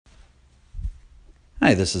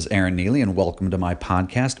Hi, this is Aaron Neely, and welcome to my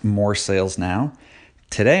podcast, More Sales Now.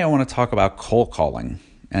 Today, I want to talk about cold calling,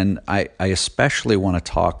 and I especially want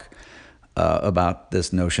to talk about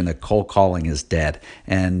this notion that cold calling is dead.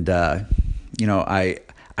 And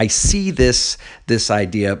I see this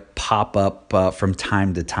idea pop up from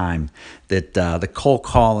time to time that the cold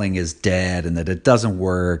calling is dead and that it doesn't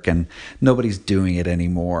work and nobody's doing it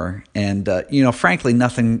anymore. And frankly,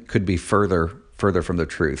 nothing could be further from the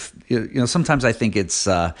truth. Sometimes I think it's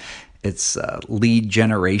lead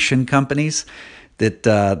generation companies that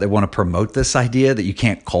they want to promote this idea that you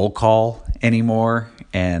can't cold call anymore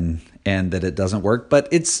and that it doesn't work, but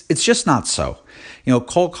it's just not so.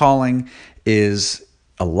 Cold calling is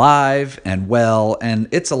alive and well, and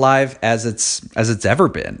it's alive as it's ever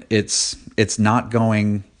been. It's not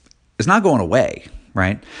going away,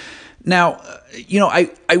 right? Now,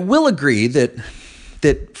 I will agree that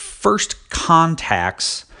first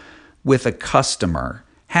contacts with a customer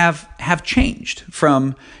have changed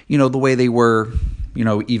from, the way they were,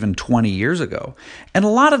 even 20 years ago. And a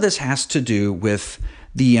lot of this has to do with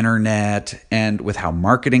the internet and with how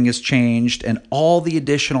marketing has changed and all the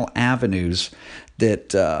additional avenues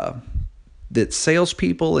that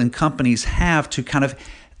salespeople and companies have to kind of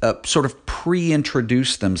sort of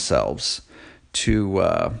pre-introduce themselves to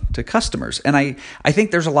customers. And I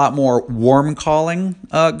think there's a lot more warm calling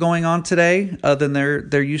going on today than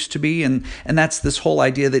there used to be. And that's this whole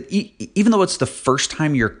idea that even though it's the first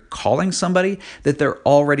time you're calling somebody, that they're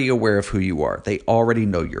already aware of who you are. They already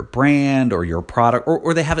know your brand or your product,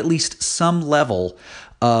 or they have at least some level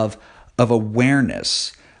of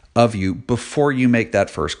awareness of you before you make that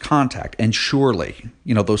first contact. And surely,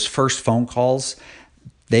 those first phone calls,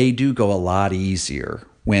 they do go a lot easier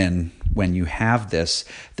when you have this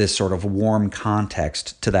sort of warm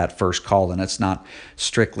context to that first call, and it's not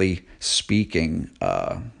strictly speaking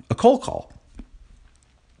a cold call.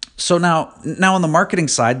 So now on the marketing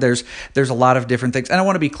side, there's a lot of different things. And I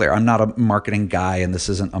want to be clear, I'm not a marketing guy and this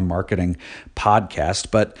isn't a marketing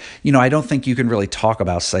podcast, but I don't think you can really talk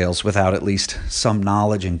about sales without at least some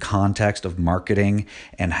knowledge and context of marketing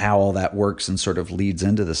and how all that works and sort of leads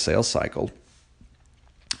into the sales cycle.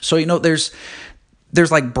 So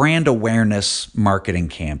there's like brand awareness marketing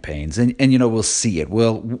campaigns, and we'll see it.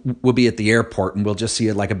 We'll be at the airport and we'll just see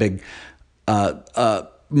it like a big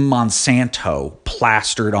Monsanto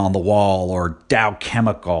plastered on the wall, or Dow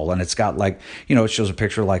Chemical, and it's got like, it shows a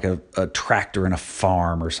picture like a tractor in a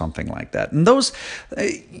farm or something like that. And those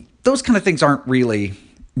kind of things aren't really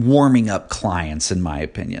warming up clients, in my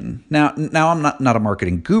opinion. Now I'm not a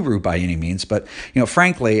marketing guru by any means, but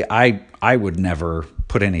frankly, I would never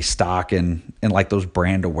put any stock in like those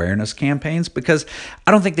brand awareness campaigns, because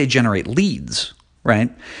I don't think they generate leads, right?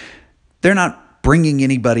 They're not bringing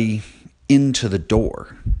anybody into the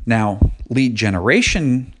door. Now, lead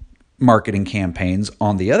generation marketing campaigns,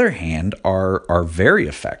 on the other hand, are very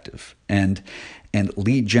effective, and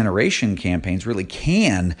lead generation campaigns really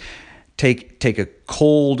can take a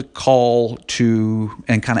cold call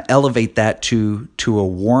and kind of elevate that to a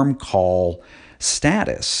warm call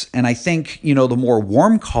status. And I think, the more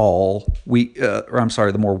warm calling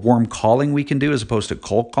we can do as opposed to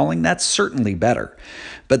cold calling, that's certainly better.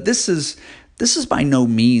 But this is by no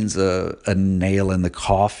means a nail in the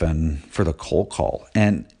coffin for the cold call.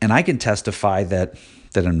 And I can testify that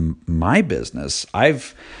in my business,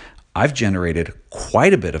 I've generated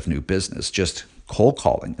quite a bit of new business just cold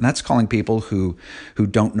calling. And that's calling people who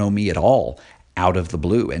don't know me at all out of the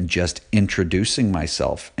blue and just introducing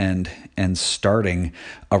myself and starting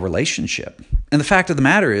a relationship. And the fact of the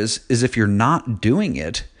matter is if you're not doing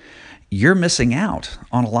it, you're missing out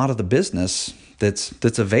on a lot of the business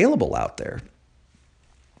that's available out there.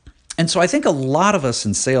 And so I think a lot of us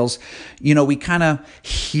in sales, we kind of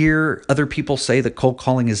hear other people say that cold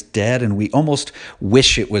calling is dead, and we almost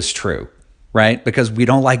wish it was true, right? Because we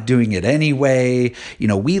don't like doing it anyway.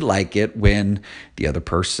 We like it when the other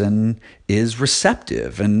person is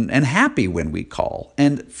receptive and happy when we call.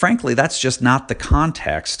 And frankly, that's just not the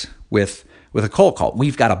context with a cold call.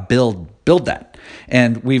 We've got to build that.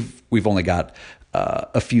 And we've only got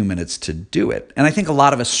a few minutes to do it. And I think a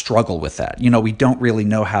lot of us struggle with that. We don't really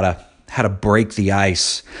know how to break the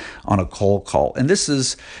ice on a cold call. And this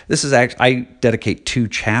is actually, I dedicate 2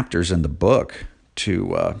 chapters in the book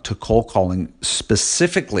to cold calling,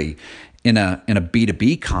 specifically in a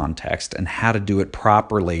B2B context, and how to do it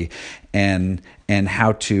properly, and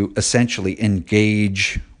how to essentially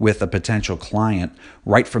engage with a potential client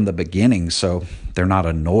right from the beginning, so they're not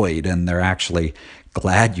annoyed and they're actually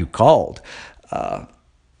glad you called.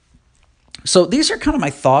 So these are kind of my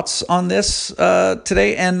thoughts on this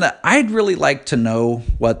today, and I'd really like to know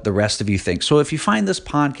what the rest of you think. So if you find this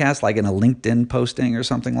podcast like in a LinkedIn posting or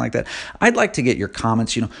something like that, I'd like to get your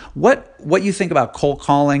comments. What you think about cold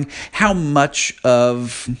calling, how much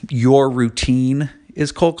of your routine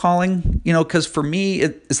is cold calling, because for me,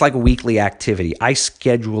 it's like a weekly activity. I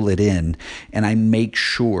schedule it in and I make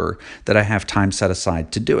sure that I have time set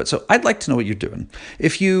aside to do it. So I'd like to know what you're doing.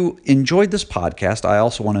 If you enjoyed this podcast, I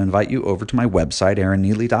also want to invite you over to my website,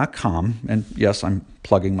 aaronneely.com. And yes, I'm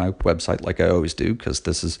plugging my website like I always do because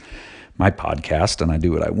this is my podcast and I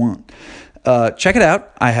do what I want. Check it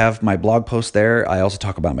out. I have my blog post there. I also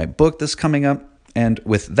talk about my book that's coming up. And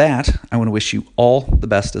with that, I want to wish you all the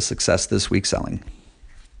best of success this week selling.